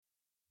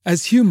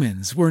As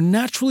humans, we're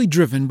naturally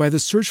driven by the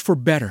search for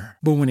better.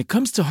 But when it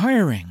comes to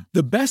hiring,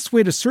 the best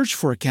way to search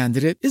for a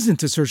candidate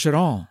isn't to search at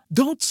all.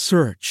 Don't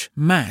search,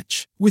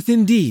 match with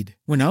Indeed.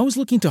 When I was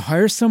looking to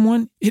hire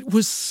someone, it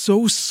was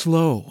so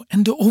slow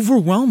and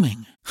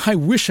overwhelming. I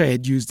wish I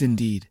had used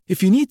Indeed.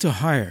 If you need to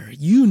hire,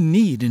 you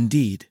need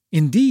Indeed.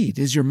 Indeed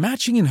is your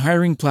matching and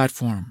hiring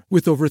platform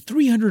with over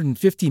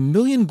 350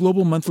 million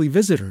global monthly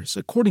visitors,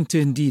 according to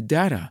Indeed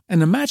data,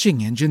 and a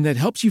matching engine that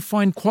helps you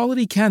find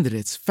quality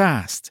candidates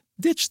fast.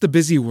 Ditch the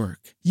busy work.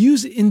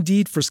 Use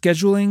Indeed for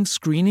scheduling,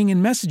 screening,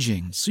 and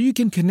messaging so you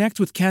can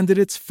connect with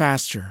candidates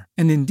faster.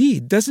 And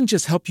Indeed doesn't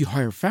just help you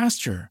hire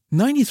faster.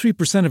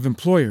 93% of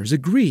employers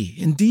agree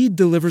Indeed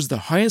delivers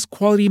the highest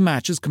quality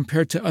matches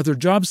compared to other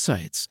job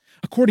sites,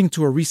 according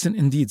to a recent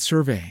Indeed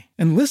survey.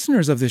 And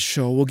listeners of this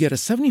show will get a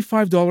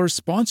 $75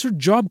 sponsored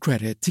job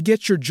credit to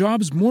get your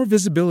jobs more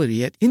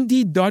visibility at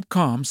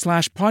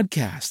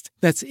Indeed.com/podcast.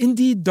 That's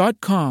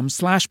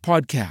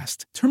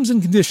Indeed.com/podcast. Terms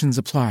and conditions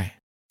apply.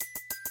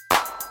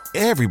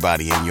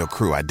 Everybody in your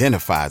crew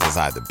identifies as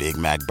either Big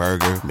Mac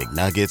Burger,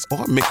 McNuggets,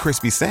 or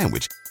McCrispy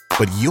Sandwich.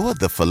 But you're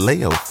the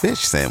Filet-O-Fish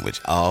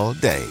Sandwich all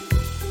day.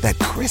 That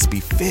crispy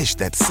fish,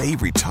 that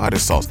savory tartar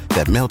sauce,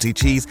 that melty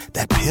cheese,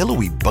 that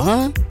pillowy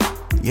bun.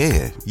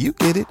 Yeah, you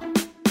get it.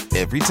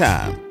 Every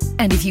time.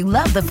 And if you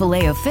love the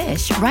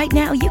Filet-O-Fish, right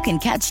now you can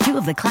catch two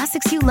of the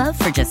classics you love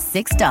for just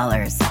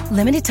 $6.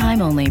 Limited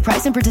time only.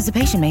 Price and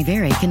participation may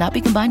vary. Cannot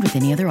be combined with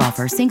any other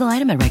offer. Single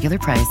item at regular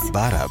price.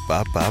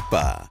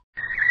 Ba-da-ba-ba-ba.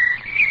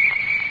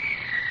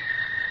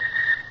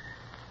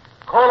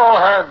 Call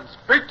all hands.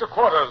 Beat to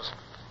quarters.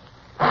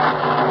 Run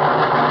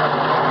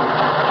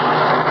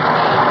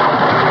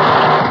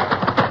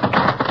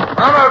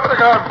out the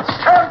guns.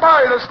 Stand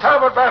by the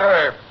starboard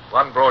battery.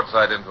 One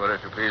broadside into it,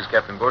 if you please,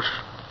 Captain Bush.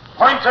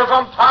 Pointers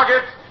on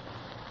target.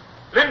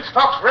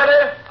 Linstocks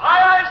ready.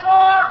 Aye, aye,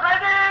 sir.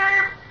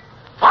 Ready.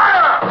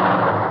 Fire!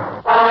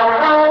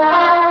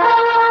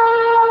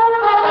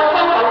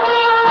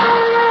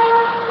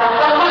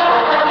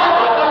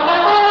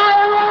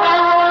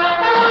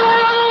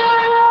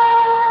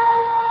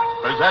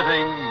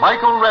 Presenting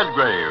Michael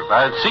Redgrave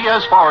as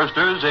C.S.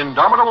 Forrester's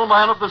indomitable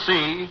man of the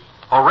sea,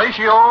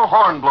 Horatio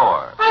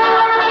Hornblower.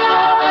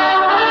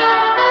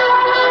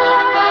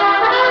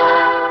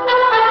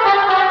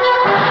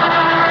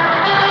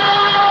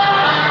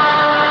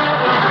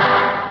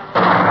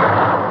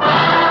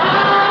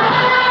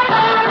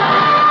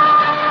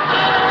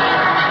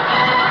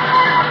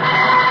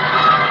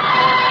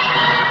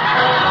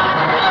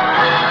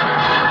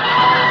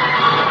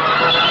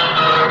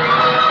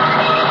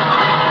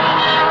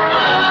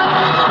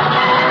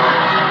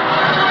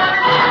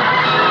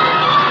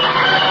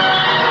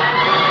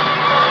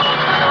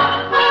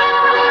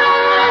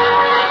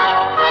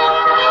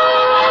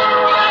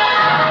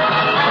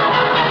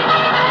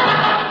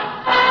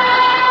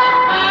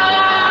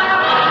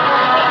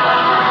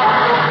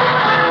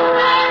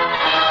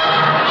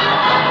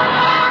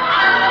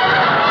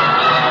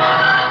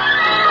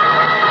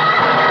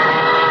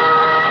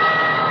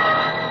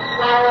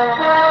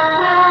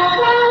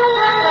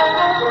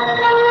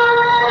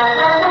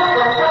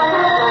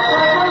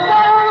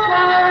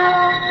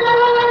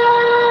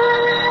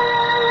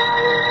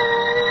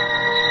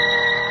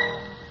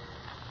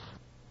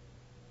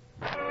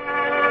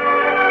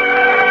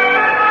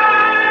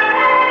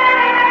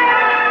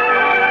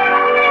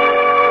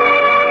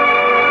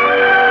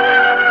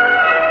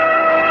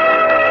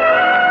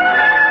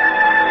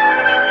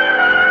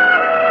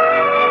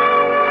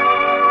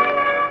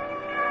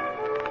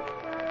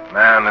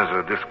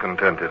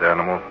 Discontented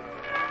animal.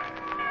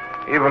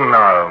 Even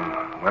now,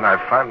 when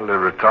I've finally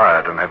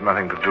retired and have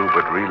nothing to do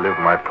but relive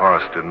my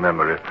past in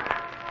memory,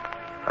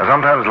 I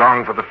sometimes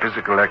long for the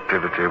physical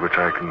activity which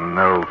I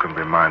know can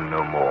be mine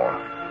no more.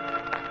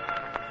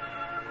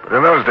 But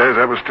in those days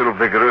I was still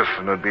vigorous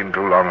and had been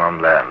too long on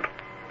land.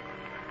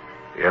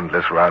 The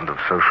endless round of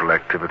social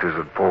activities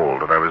had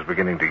palled, and I was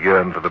beginning to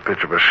yearn for the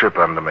pitch of a ship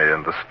under me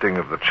and the sting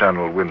of the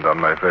Channel wind on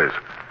my face.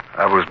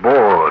 I was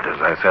bored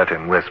as I sat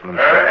in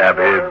Westminster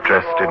Abbey,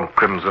 dressed in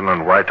crimson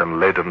and white and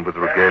laden with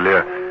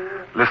regalia,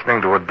 listening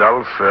to a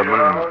dull sermon,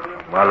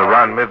 while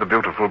around me the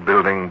beautiful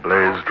building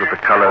blazed with the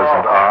colors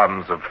and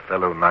arms of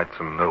fellow knights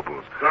and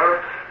nobles.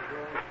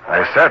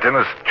 I sat in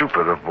a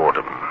stupor of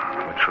boredom,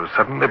 which was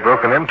suddenly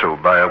broken into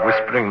by a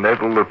whispering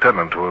naval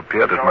lieutenant who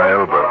appeared at my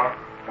elbow.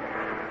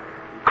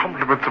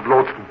 Compliments of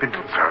Lord St.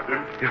 Vincent, sir.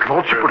 His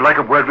lordship would like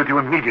a word with you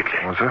immediately.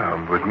 Oh, sir,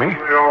 with me?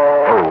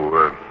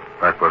 Oh,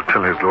 I will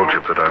tell his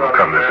lordship that I will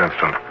come this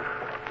instant.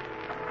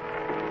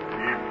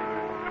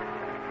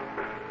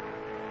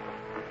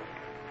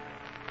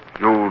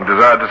 You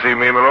desire to see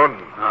me, my lord?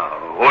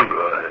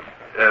 Hornblower.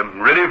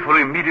 Ready for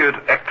immediate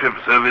active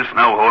service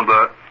now,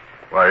 Hornblower?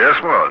 Why, yes,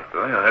 my lord.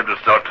 I had to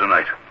start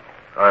tonight.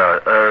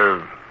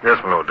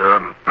 Yes, my lord.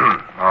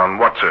 On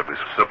what service?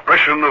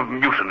 Suppression of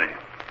mutiny.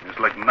 It's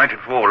like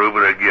 94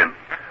 over again.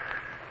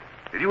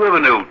 Did you ever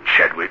know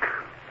Chadwick?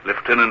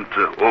 Lieutenant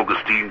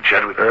Augustine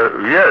Chadwick?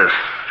 Yes.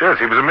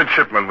 He was a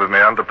midshipman with me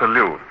under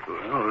Pellew.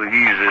 Well,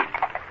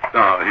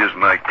 here's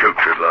my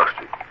coach at last.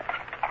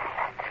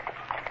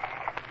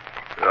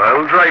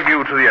 I'll drive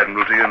you to the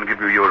Admiralty and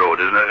give you your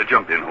orders. Now,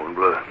 jump in,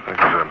 Hornblower.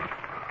 Thank you, sir.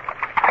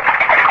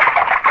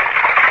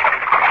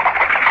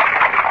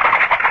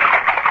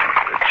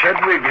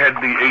 Chadwick had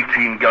the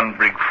 18-gun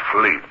brig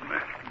Flame.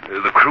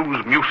 The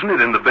crew's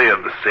mutinied in the Bay of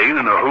Biscayne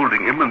and are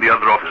holding him and the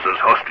other officers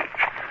hostage.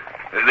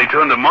 They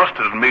turned a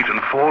master's mate and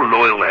 4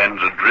 loyal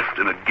hands adrift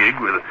in a gig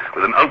with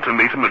an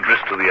ultimatum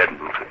addressed to the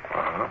Admiralty.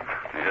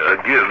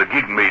 The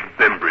gig made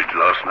Bembridge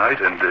last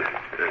night, and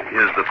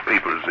here's the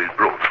papers they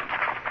brought.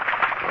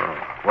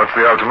 What's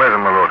the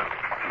ultimatum, my lord?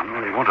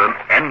 They want an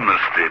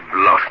amnesty,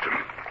 blast 'em.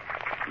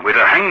 We're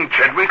to hang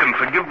Chadwick and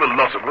forgive the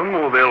loss of them,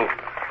 or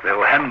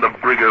they'll hand the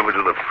brig over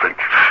to the French.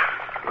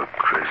 The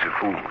crazy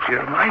fools.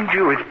 Yeah, mind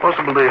you, it's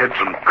possible they had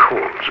some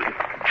cause.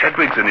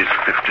 Chadwick's in his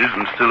 50s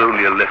and still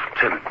only a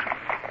lieutenant.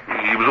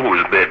 He was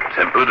always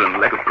bad-tempered, and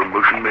lack of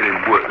promotion made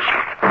him worse.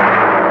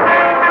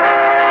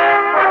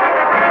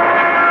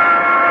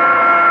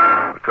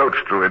 The coach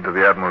drew into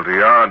the Admiralty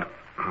Yard.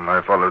 I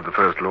followed the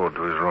First Lord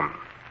to his room.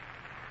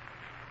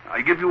 I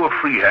give you a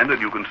free hand,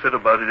 and you can set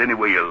about it any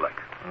way you like.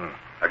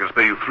 I can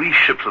spare you 3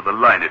 ships of the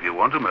line if you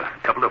want them, a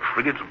couple of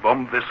frigates,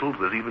 bomb vessels,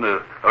 there's even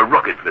a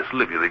rocket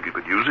vessel if you think you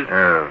could use it.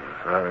 Yes.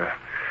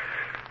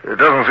 It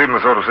doesn't seem the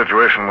sort of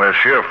situation where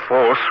sheer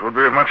force would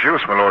be of much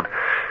use, my lord.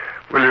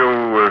 Will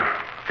you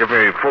give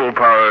me full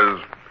powers,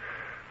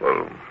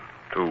 well,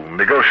 to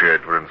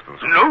negotiate, for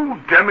instance? No,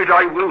 damn it,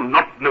 I will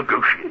not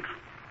negotiate.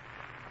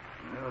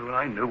 Well,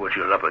 I know what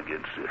you're up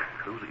against.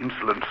 Those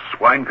insolent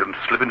swine can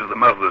slip into the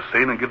mouth of the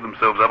Seine and give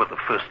themselves up at the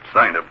first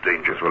sign of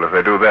danger. Yes, well, if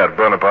they do that,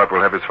 Bonaparte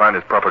will have his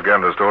finest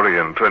propaganda story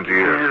in 20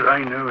 years. Yes,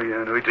 I know.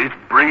 It's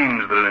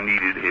brains that are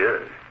needed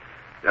here.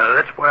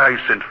 That's why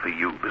I sent for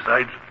you.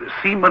 Besides, the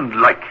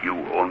seamen like you,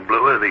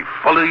 Hornblower. They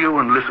follow you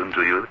and listen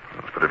to you.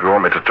 But if you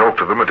want me to talk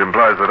to them, it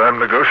implies that I'm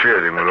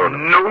negotiating, my lord.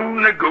 No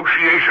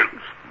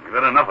negotiations. We've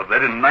had enough of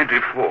that in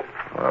 94.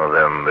 Well,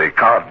 then, the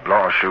carte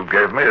blanche you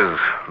gave me is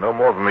no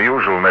more than the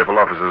usual naval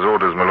officer's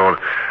orders, my lord.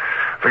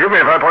 Forgive me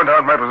if I point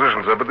out my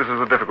position, sir, but this is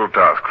a difficult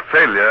task.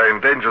 Failure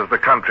endangers the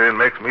country and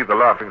makes me the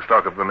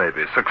laughingstock of the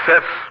Navy.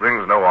 Success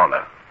brings no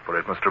honor, for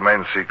it must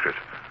remain secret.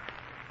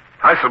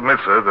 I submit,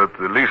 sir, that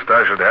the least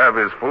I should have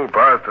is full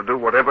powers to do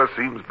whatever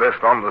seems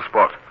best on the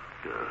spot.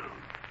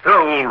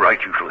 All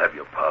right, you shall have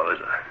your powers.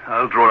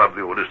 I'll draw up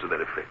the orders to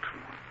that effect.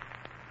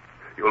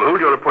 You'll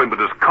hold your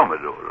appointment as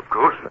Commodore, of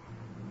course.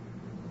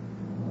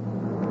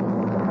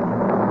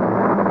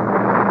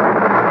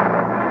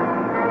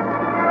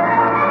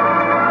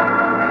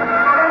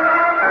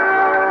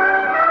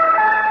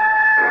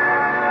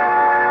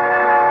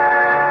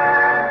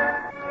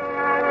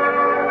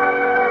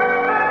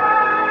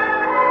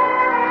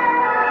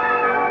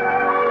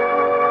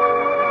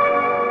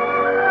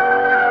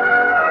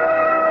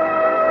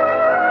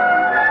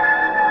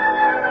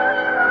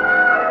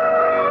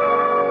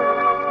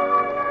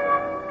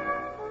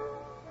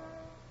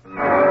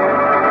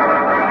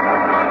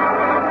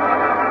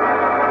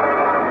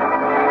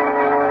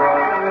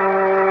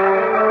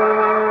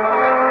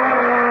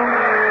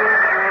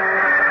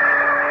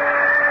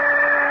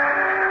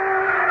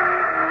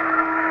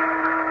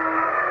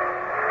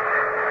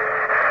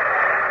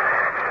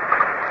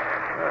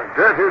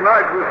 Dirty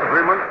night, Mr.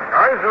 Freeman.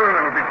 Aye, sir, and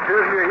it'll be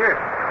dirtier yet.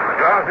 The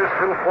glass is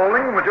still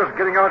falling, and we're just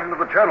getting out into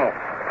the channel.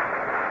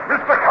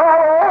 Mr.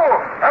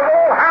 Carroll, have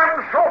all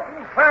hands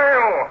shorten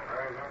sail.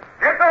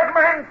 Get that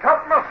main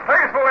topmast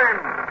staysail in.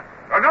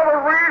 Another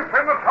reef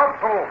in the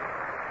topsail.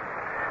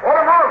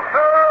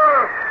 Quartermaster,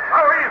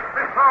 southeast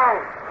be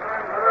south.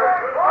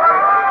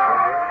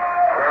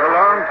 It's a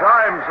long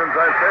time since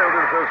I sailed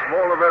in so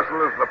small a vessel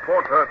as the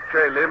Porter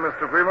Chaley,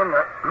 Mr. Freeman.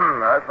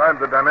 I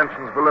find the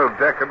dimensions below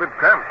deck a bit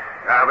cramped.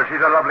 Ah, but she's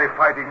a lovely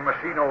fighting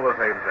machine all the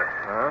same, sir.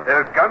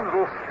 Her guns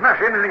will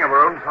smash anything of her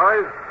own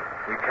size.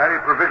 We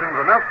carry provisions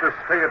enough to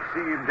stay at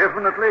sea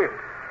indefinitely,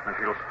 and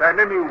she'll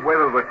stand any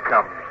weather that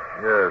comes.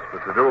 Yes,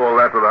 but to do all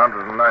that with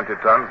 190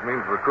 tons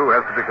means the crew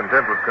has to be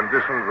content with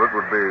conditions that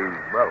would be,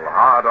 well,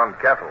 hard on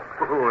cattle.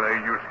 Oh,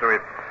 they're used to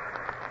it.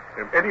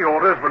 Any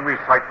orders when we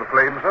sight the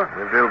flames, sir?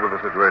 We'll deal with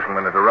the situation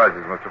when it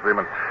arises, Mr.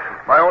 Freeman.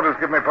 My orders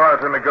give me power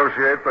to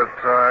negotiate, but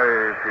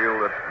I feel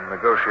that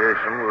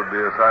negotiation would be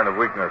a sign of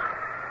weakness.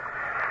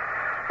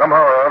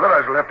 Somehow or other,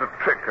 I shall have to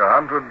trick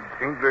 100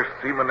 English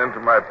seamen into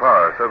my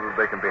power so that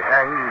they can be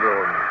hanged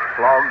or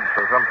flogged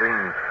for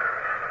something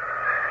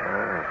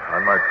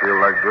I might feel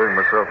like doing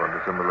myself under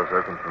similar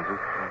circumstances.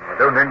 I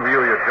don't envy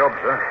you your job,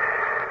 sir.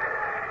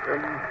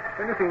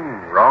 Anything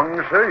wrong,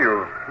 sir?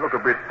 You look a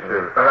bit...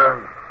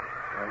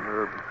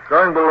 I'm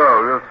going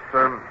below. Just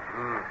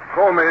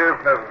call me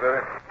if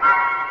necessary.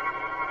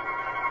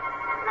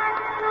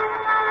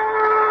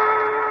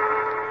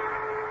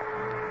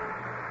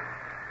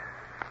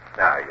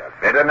 Now, you're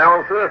better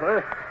now, sir,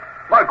 huh?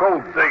 Like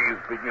old days,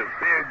 being at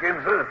sea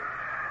again, sir.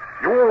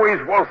 You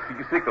always was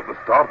seasick at the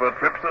start of a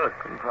trip, sir.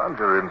 Confound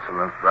your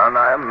insolence, Brown.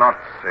 I am not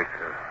sick.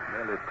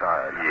 Merely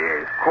tired.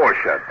 Yes, of course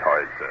you're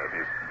tired, sir.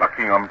 This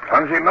Buckingham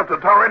plunge ain't not to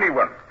tar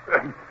anyone.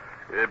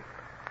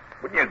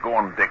 When you go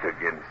on deck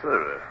again,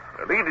 sir,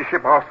 the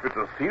ladyship asked me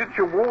to see that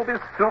you wore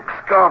this silk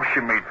scarf she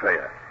made for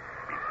you.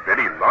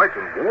 Very light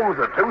and warm as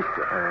a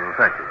toaster.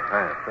 Thank you.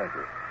 Thank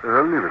you.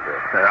 Leave it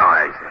there.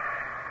 Aye, sir.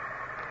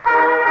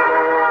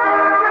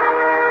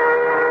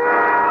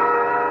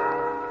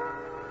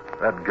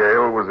 That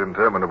gale was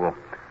interminable.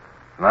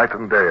 Night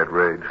and day it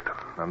raged,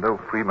 and though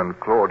Freeman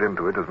clawed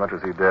into it as much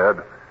as he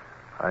dared,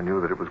 I knew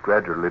that it was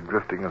gradually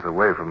drifting us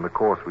away from the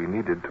course we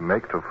needed to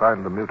make to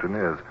find the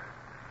mutineers.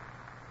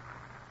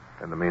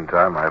 In the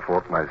meantime, I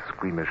fought my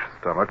squeamish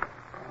stomach,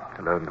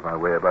 learned my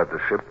way about the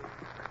ship,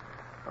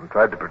 and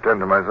tried to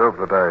pretend to myself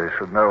that I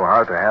should know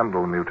how to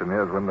handle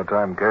mutineers when the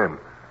time came.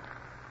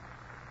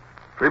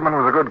 Freeman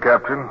was a good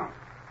captain.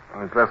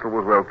 His vessel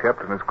was well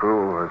kept, and his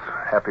crew as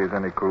happy as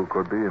any crew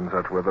could be in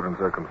such weather and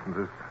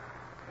circumstances.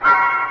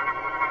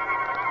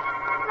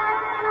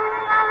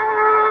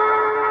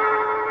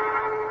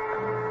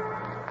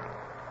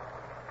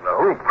 The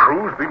whole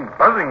crew's been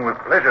buzzing with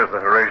pleasure, Sir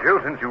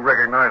Horatio, since you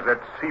recognized that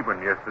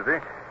seaman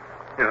yesterday.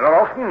 It's not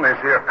often they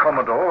see a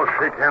commodore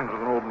shake hands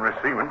with an ordinary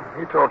seaman.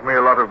 He taught me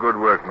a lot of good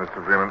work,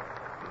 Mr. Freeman.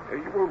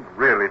 You won't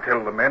really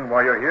tell the men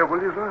why you're here,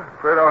 will you, sir?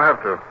 Afraid I'll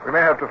have to. We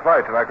may have to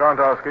fight, and I can't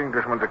ask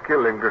Englishmen to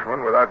kill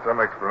Englishmen without some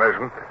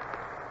explanation.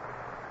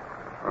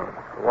 Oh,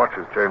 the watch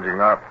is changing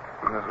now.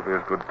 This will be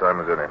as good a time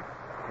as any.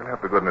 You'll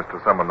have the goodness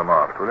to summon the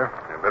mast, will you?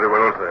 Very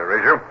well, Sir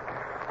Horatio.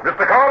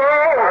 Mr.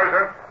 Caldwell! Aye,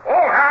 sir.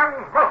 All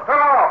hands must turn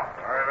off.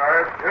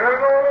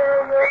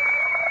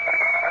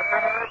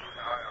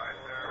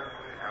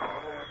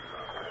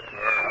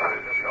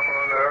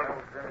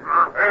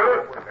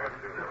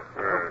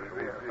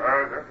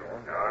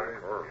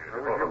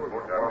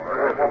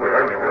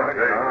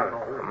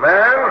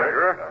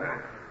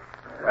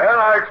 Man,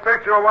 I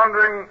expect you're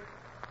wondering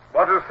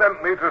what has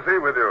sent me to sea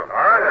with you. Well,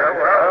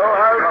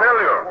 I'll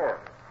tell you.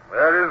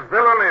 There is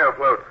villainy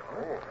afloat.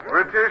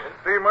 British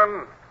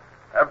seamen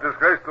have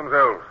disgraced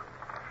themselves.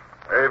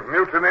 They've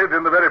mutinied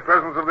in the very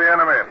presence of the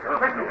enemy.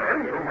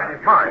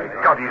 My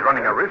God, he's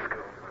running a risk.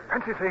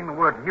 Fancy saying the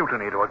word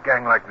mutiny to a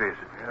gang like this.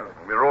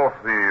 We're off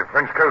the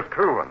French coast,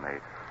 too, and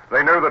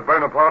they know that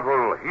Bonaparte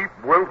will heap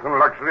wealth and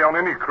luxury on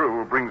any crew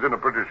who brings in a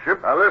British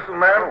ship. Now listen,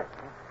 man.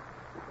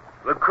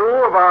 The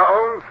crew of our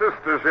own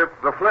sister ship,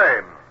 the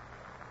Flame,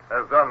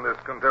 has done this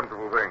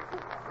contemptible thing.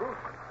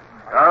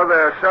 Now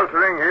they're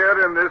sheltering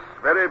here in this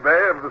very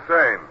bay of the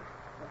Seine.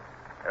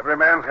 Every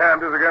man's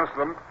hand is against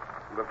them.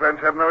 The French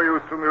have no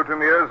use for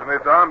mutineers, and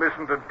it's our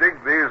mission to dig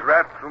these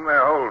rats from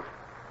their holes.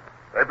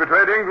 They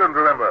betrayed England,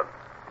 remember.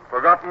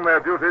 Forgotten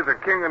their duty to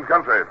king and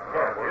country. The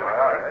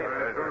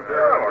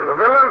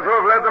villains who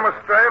have led them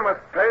astray must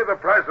pay the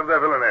price of their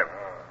villainy.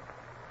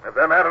 If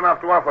they're mad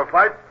enough to offer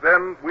fight,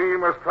 then we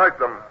must fight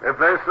them. If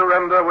they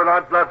surrender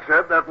without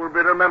bloodshed, that will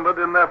be remembered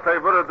in their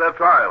favor at their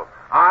trial.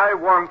 I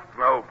want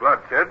no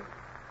bloodshed.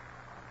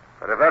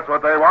 But if that's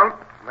what they want,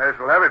 they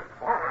shall have it.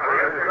 Good order!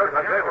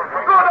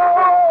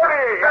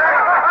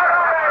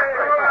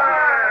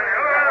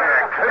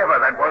 Clever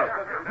that was.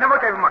 Never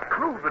gave him a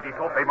clue that he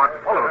thought they might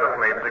follow the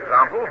Flame's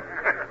example.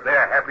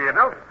 They're happy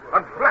enough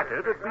and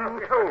flattered at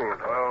being told.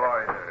 Well,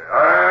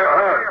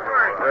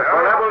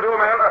 that will do,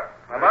 man.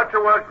 About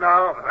your work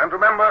now. And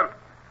remember,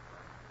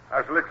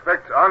 I shall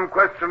expect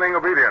unquestioning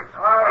obedience.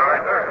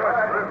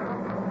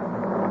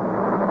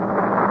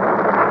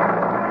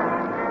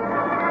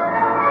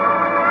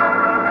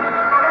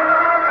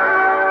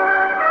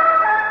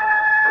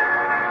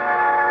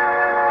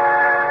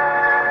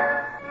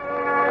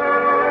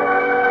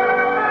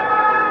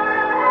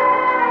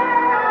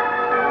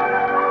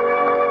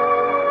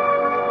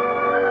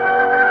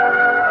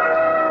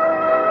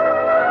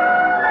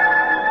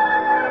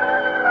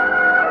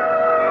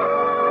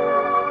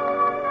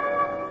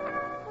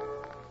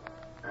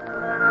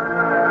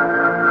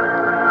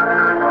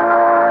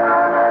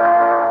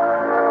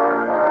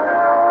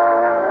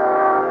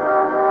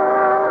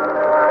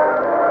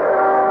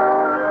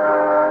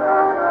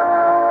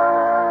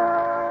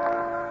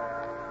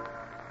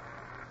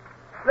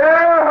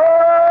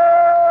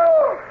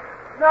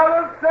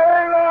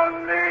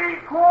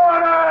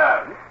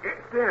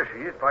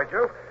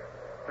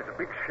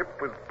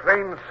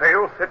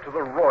 Set to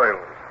the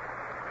Royals.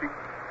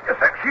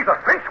 She's a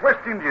French West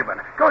Indiaman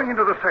going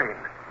into the Seine.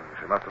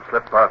 She must have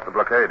slipped past the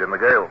blockade in the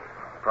gale,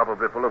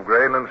 probably full of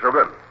grain and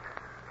sugar.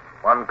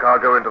 One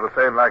cargo into the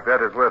Seine like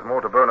that is worth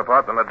more to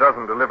Bonaparte than a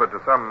dozen delivered to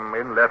some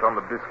inlet on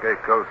the Biscay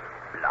coast.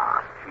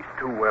 Blast, she's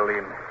too well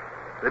in.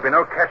 There'd be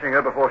no catching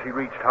her before she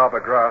reached Harbour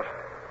Grass.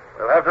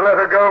 We'll have to let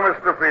her go,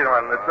 Mr.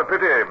 Freeman. It's a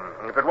pity.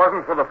 If it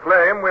wasn't for the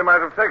Flame, we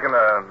might have taken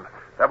her.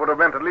 That would have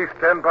meant at least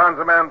 £10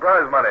 a man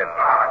prize money.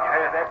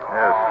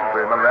 Yes,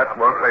 Freeman, that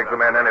won't make the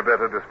men any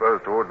better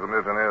disposed towards the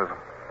mutineers.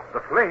 The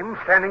Flame's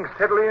standing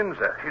steadily in,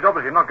 sir. She's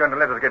obviously not going to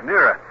let us get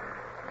near her.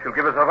 She'll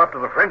give herself up to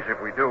the French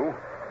if we do.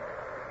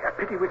 A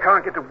pity we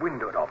can't get to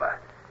windward of her.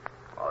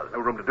 Well, there's no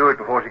room to do it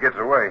before she gets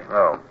away.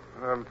 Oh.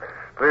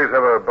 Please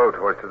have a boat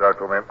hoisted out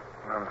for me.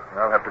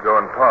 I'll have to go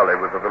and parley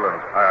with the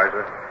villains. Aye,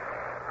 sir.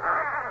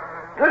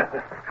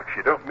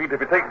 She don't mean to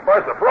be taken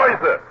by surprise,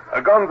 sir.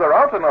 Her guns are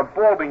out and her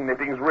boarding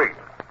netting's rigged.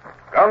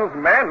 Guns,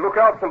 man, look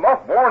out for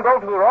loft, bore and all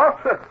to the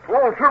rocks.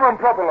 Won't trim them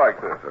proper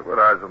like this. I've got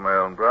eyes of my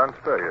own, Brown.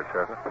 Spare you,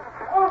 Chatter.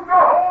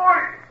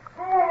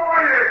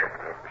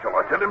 Shall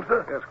I tell him,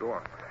 sir? Yes, go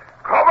on.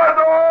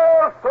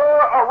 Commodore Sir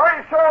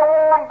Horatio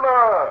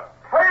Hornblower,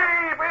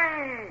 KB.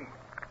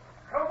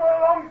 Come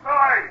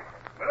alongside.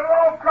 We'll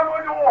all come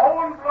with your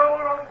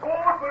Hornblower on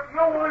board, but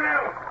no one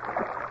else.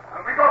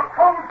 And we got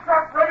cold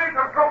stuff ready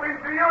to drop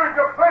into you if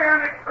you play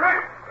any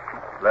tricks.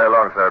 Lay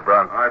alongside,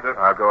 Brown. All right, sir.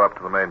 I'll go up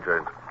to the main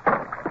chains.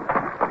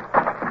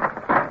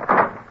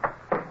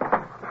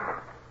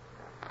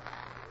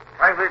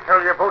 Kindly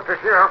tell your boat to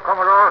sheer up,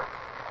 Commodore.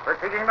 We're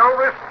taking no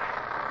risks.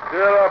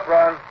 Steer up,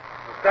 Brown.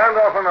 Stand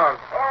off and on.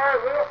 All right,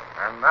 sir.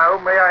 And now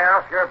may I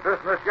ask your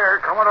business here,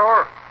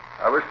 Commodore?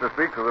 I wish to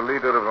speak to the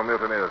leader of the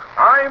mutineers.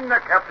 I'm the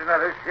captain of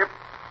this ship.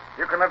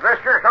 You can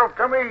address yourself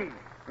to me,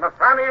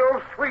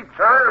 Nathaniel Sweet, I'll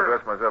sir.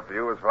 address myself to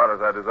you as far as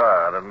I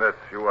desire, unless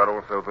you are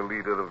also the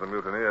leader of the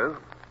mutineers.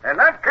 In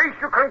that case,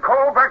 you can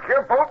call back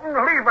your boat and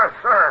leave us,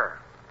 sir.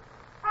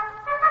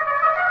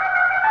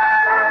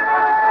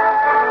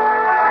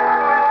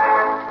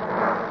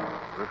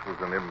 This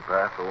was an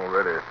impasse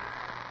already.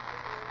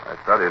 I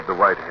studied the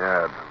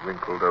white-haired,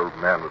 wrinkled old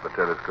man with the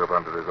telescope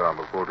under his arm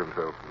who called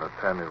himself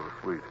Nathaniel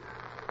Sweet.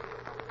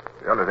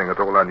 The only thing at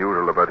all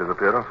unusual about his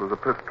appearance was a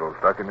pistol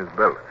stuck in his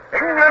belt.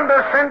 England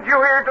has sent you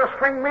here to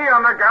swing me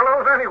on the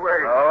gallows anyway.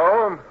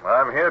 No,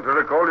 I'm here to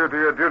recall you to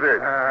your duty.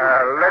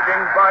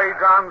 Letting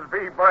bygones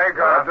be I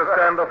bygones. have to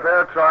stand a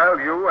fair trial,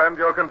 you and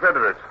your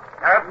confederates.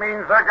 That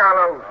means the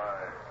gallows.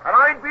 And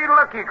I'd be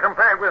lucky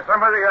compared with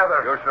some of the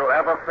others. You shall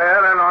have a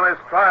fair and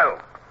honest trial,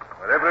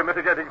 with every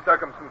mitigating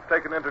circumstance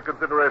taken into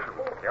consideration.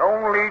 The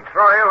only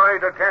trial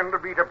I'd attend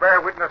would be to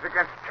bear witness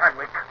against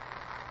Chadwick.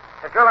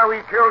 To tell how he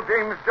killed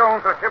James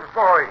Jones, the ship's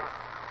boy,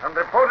 and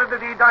reported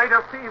that he died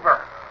of fever.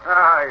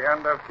 Aye,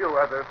 and a few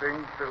other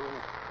things, too.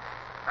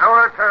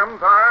 Our terms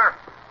are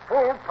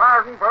full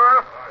pardon for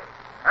us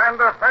and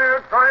a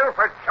fair trial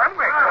for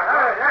Chadwick.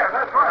 Yeah,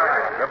 that's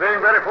right. You're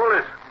being very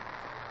foolish.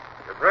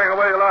 You're throwing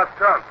away your last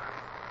chance.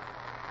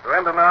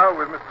 Surrender now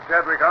with Mr.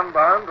 Chadwick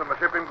unbound and the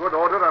ship in good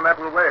order, and that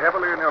will weigh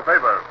heavily in your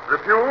favor.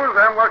 Refuse,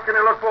 and what can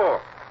you look for?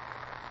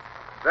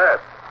 Death.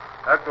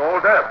 That's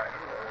all, death.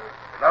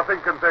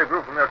 Nothing can save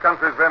you from your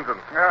country's vengeance.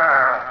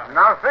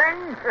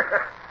 Nothing?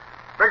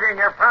 Begging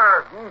your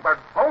pardon, but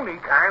Boney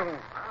can.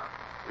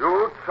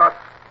 You trust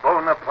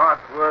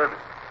Bonaparte's word?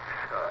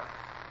 Sure.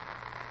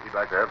 He'd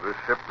like to have this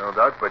ship, no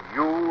doubt, but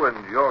you and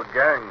your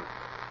gang,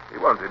 he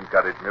won't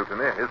encourage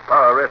mutiny. His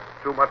power rests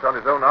too much on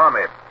his own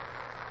army.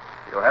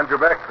 He'll hand you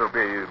back to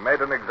be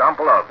made an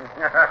example of.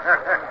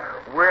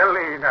 Will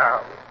he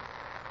now?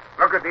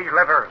 Look at these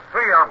letters,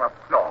 3 of them.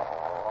 No,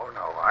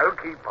 I'll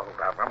keep hold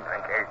of them,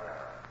 thank you.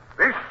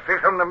 This is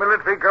from the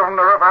military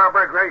governor of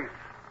Arbor Grace,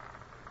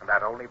 and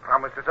that only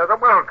promises us a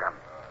welcome.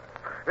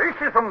 This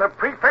is from the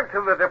prefect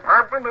of the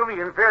Department of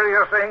the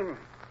Inferior Seine.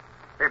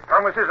 It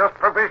promises us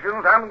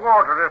provisions and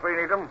water if we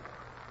need them.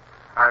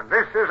 And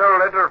this is a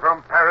letter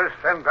from Paris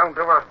sent down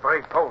to us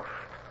by post.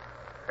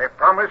 It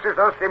promises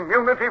us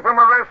immunity from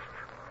arrest,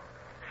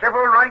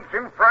 civil rights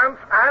in France,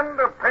 and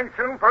a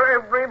pension for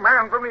every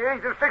man from the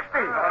age of 60.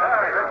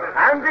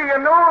 And do you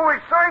know who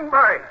it's signed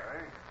by?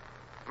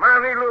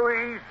 Marie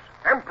Louise,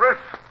 Empress,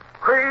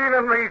 Queen,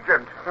 and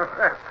Regent.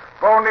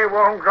 Boney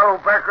won't go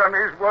back on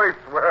his wife's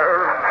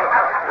word.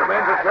 You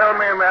mean to tell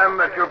me, man,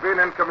 that you've been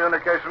in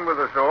communication with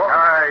the shore?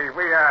 Aye,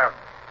 we have.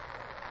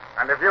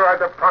 And if you had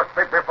the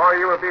prospect before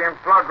you of being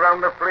flogged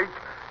round the fleet,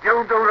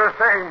 you'll do the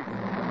same.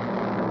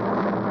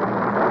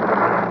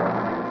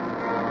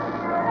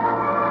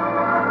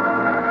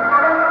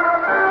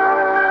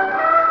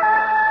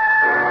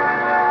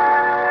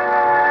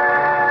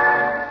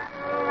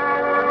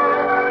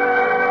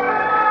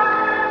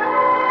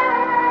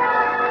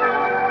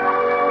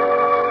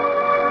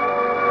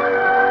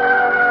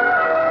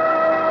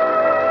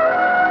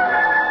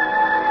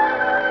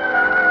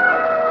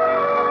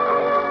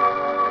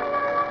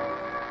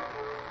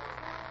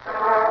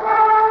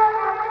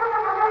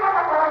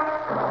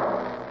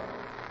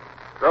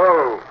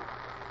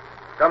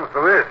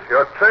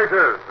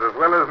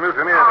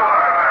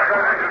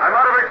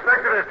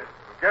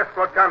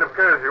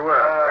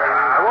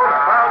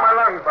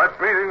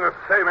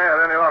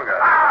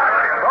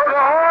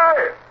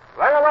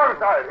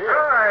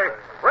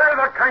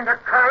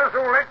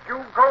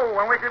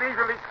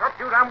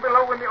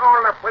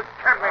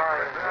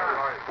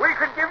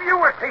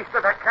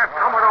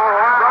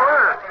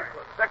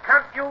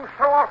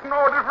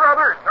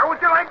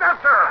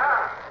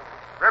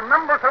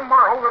 Remember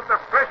tomorrow that the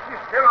flesh is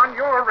still on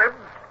your ribs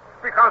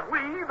because we,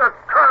 the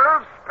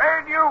curs,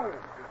 spared you.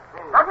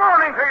 Good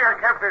morning to you,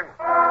 Captain.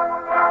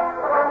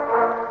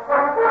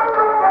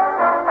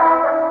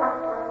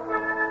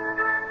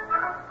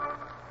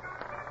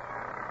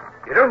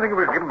 You don't think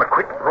we'd give him a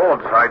quick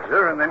broadside,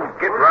 sir, and then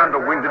get round to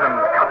windward and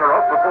cut her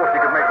off before she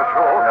could make the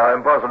shore? No,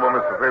 impossible,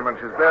 Mr. Freeman.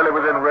 She's barely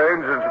within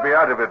range, and she'll be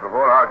out of it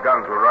before our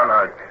guns will run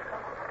out.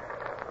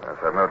 Yes,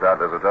 I've no doubt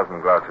there's a dozen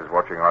grouches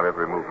watching our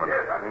every movement.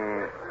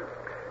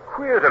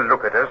 Queer to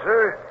look at her,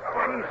 sir.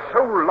 She's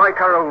so like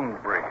our own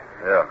brig.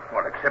 Yeah.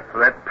 Well, except for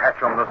that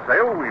patch on the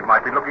sail, we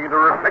might be looking at a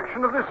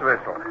reflection of this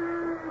vessel.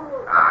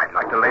 I'd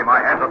like to lay my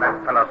hands on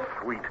that fella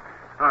Sweet.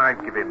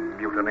 I'd give him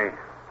mutiny.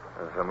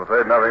 Yes, I'm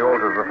afraid nothing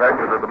alters the fact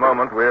that at the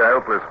moment we're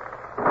helpless.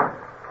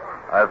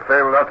 I've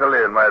failed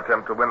utterly in my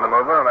attempt to win them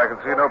over, and I can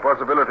see no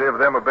possibility of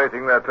them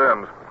abating their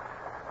terms.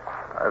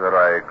 Either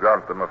I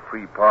grant them a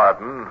free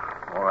pardon,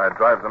 or I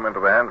drive them into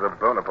the hands of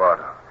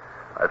Bonaparte.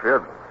 I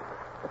fear...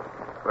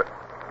 But...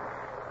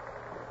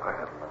 I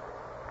haven't...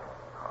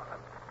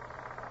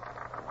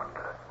 I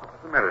wonder...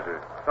 What's the matter,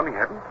 sir? Something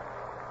happened?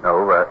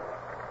 No, I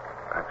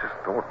just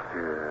thought...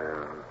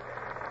 You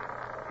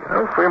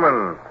know,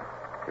 Freeman,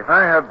 if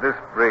I had this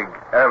brig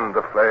and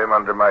the Flame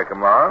under my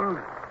command,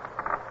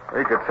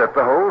 we could set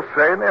the whole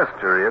Seine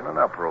estuary in an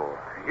uproar.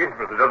 Yes,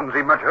 but there doesn't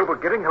seem much hope of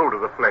getting hold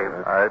of the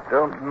Flame. I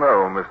don't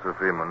know, Mr.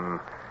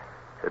 Freeman.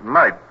 It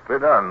might be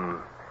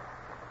done.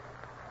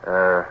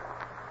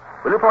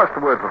 Will you pass the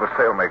word for the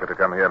sailmaker to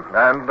come here?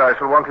 And I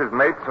shall want his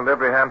mates and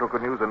every hand who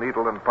can use a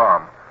needle and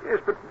palm.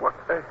 Yes, but what...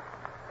 Aye,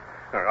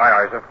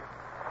 sir.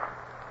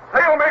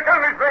 Sailmaker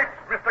and his mates,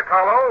 Mr.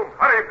 Carlo.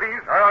 Hurry,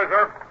 please. Aye,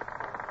 sir.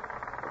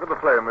 Look at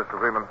the Flame, Mr.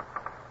 Freeman.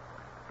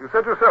 You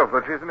said yourself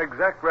that she's an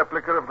exact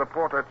replica of the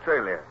Porta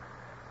Coeli.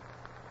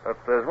 But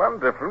there's one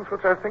difference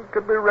which I think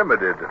could be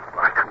remedied.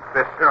 I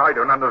confess, sir, I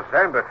don't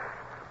understand.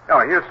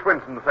 Here's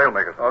Swenson, the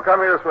sailmaker. Oh,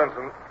 come here,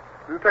 Swenson.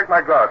 You take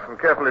my glass and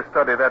carefully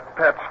study that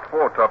patched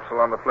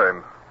foretopsail on the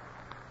Flame.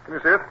 Can you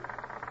see it?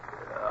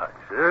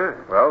 Sir.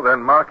 Well,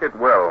 then mark it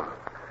well.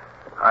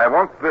 I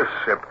want this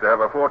ship to have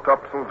a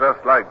foretopsail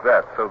just like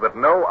that, so that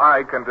no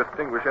eye can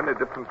distinguish any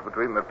difference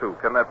between the two.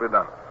 Can that be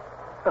done?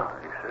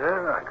 Aye,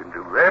 sir, I can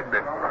do that.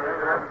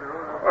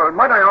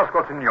 Might I ask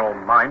what's in your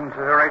mind,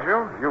 Sir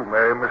Horatio? You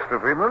may, Mr.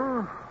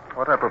 Freeman.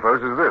 What I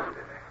propose is this.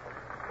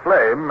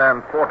 Flame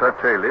and Porta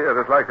Coeli are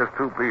as like as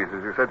two peas,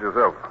 as you said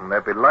yourself, and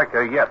they'll be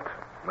liker yet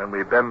when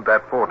we bend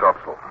that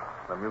foretopsail.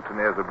 The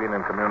mutineers have been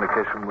in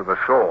communication with the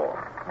shore,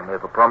 and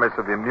they've a promise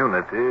of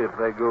immunity if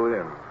they go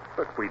in.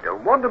 But we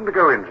don't want them to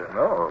go in, sir.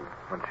 No,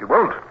 and she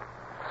won't.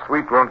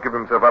 Sweet won't give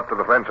himself up to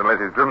the French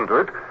unless he's driven to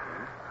it.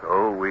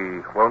 So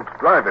we won't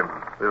drive him.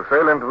 We'll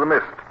sail into the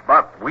mist.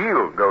 But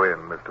we'll go in,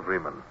 Mr.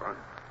 Freeman.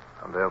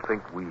 And they'll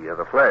think we are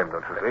the Flame,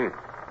 don't you see?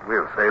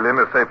 We'll sail in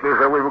as safely as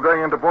though we were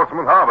going into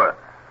Portsmouth Harbor.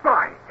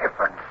 My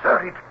heavens, sir,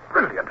 it's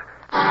brilliant.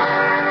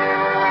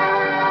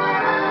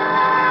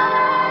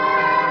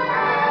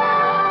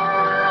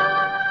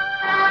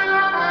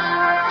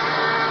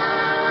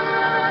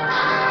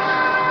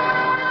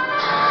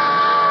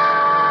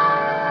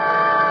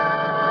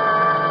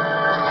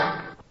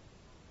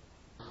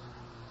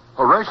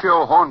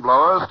 Horatio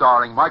Hornblower,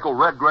 starring Michael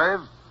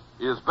Redgrave,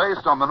 is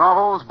based on the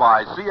novels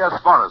by C.S.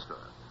 Forrester.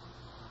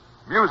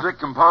 Music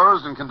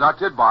composed and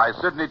conducted by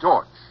Sidney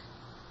Torch.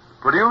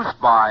 Produced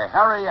by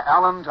Harry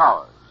Allen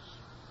Towers.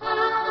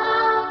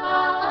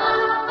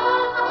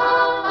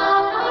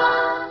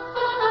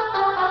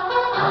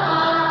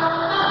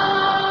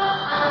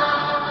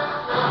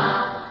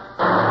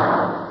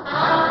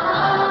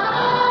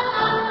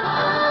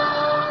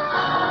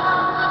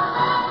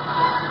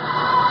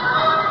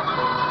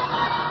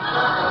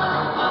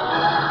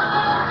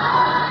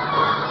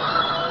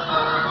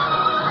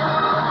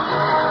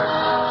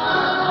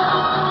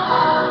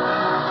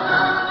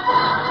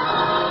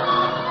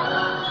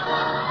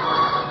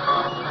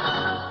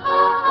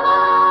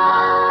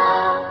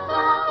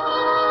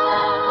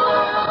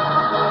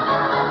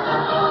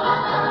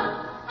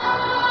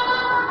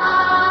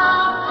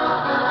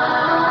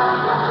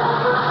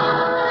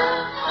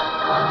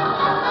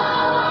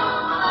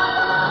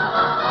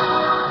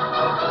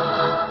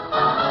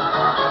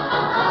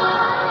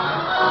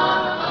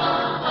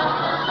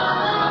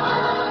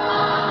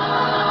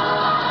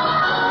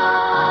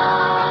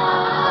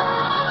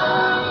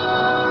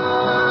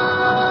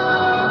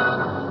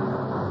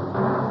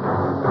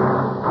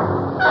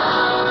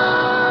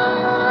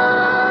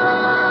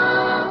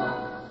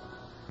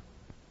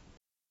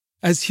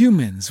 As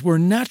humans, we're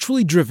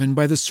naturally driven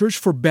by the search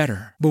for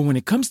better. But when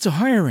it comes to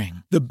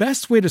hiring, the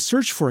best way to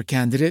search for a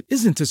candidate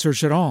isn't to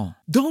search at all.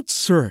 Don't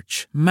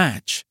search,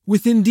 match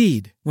with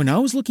Indeed. When I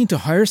was looking to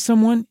hire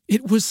someone,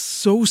 it was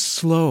so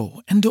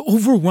slow and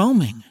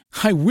overwhelming.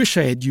 I wish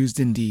I had used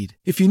Indeed.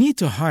 If you need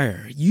to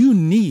hire, you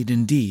need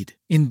Indeed.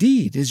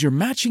 Indeed is your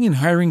matching and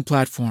hiring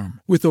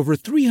platform with over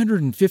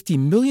 350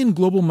 million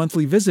global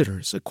monthly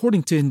visitors,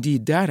 according to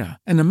Indeed data,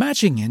 and a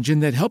matching engine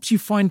that helps you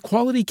find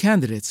quality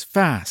candidates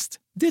fast.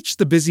 Ditch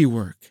the busy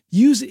work.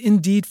 Use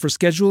Indeed for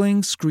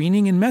scheduling,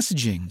 screening, and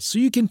messaging so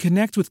you can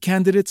connect with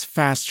candidates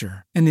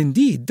faster. And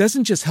Indeed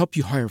doesn't just help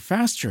you hire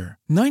faster.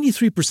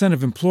 93%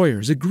 of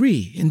employers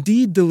agree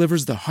Indeed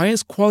delivers the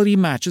highest quality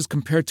matches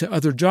compared to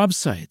other job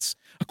sites,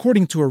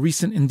 according to a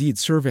recent Indeed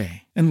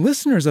survey. And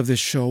listeners of this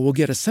show will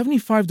get a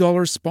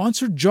 $75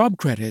 sponsored job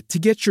credit to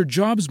get your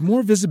jobs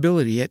more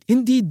visibility at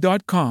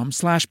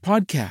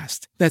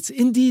Indeed.com/podcast. That's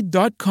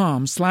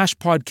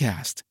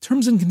Indeed.com/podcast.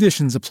 Terms and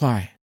conditions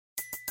apply.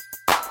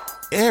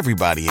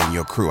 Everybody in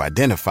your crew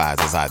identifies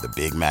as either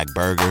Big Mac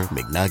Burger,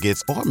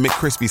 McNuggets, or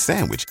McCrispy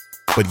Sandwich.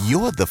 But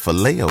you're the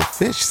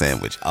Filet-O-Fish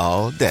Sandwich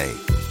all day.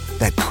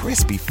 That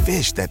crispy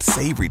fish, that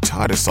savory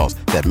tartar sauce,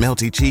 that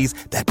melty cheese,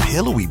 that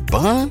pillowy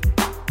bun.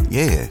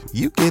 Yeah,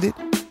 you get it.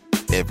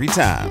 Every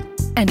time.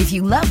 And if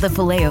you love the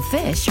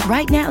Filet-O-Fish,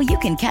 right now you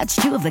can catch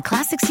two of the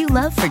classics you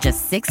love for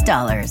just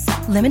 $6.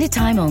 Limited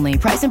time only.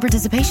 Price and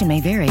participation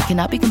may vary.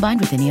 Cannot be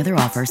combined with any other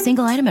offer.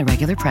 Single item at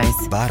regular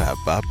price.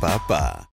 Ba-da-ba-ba-ba.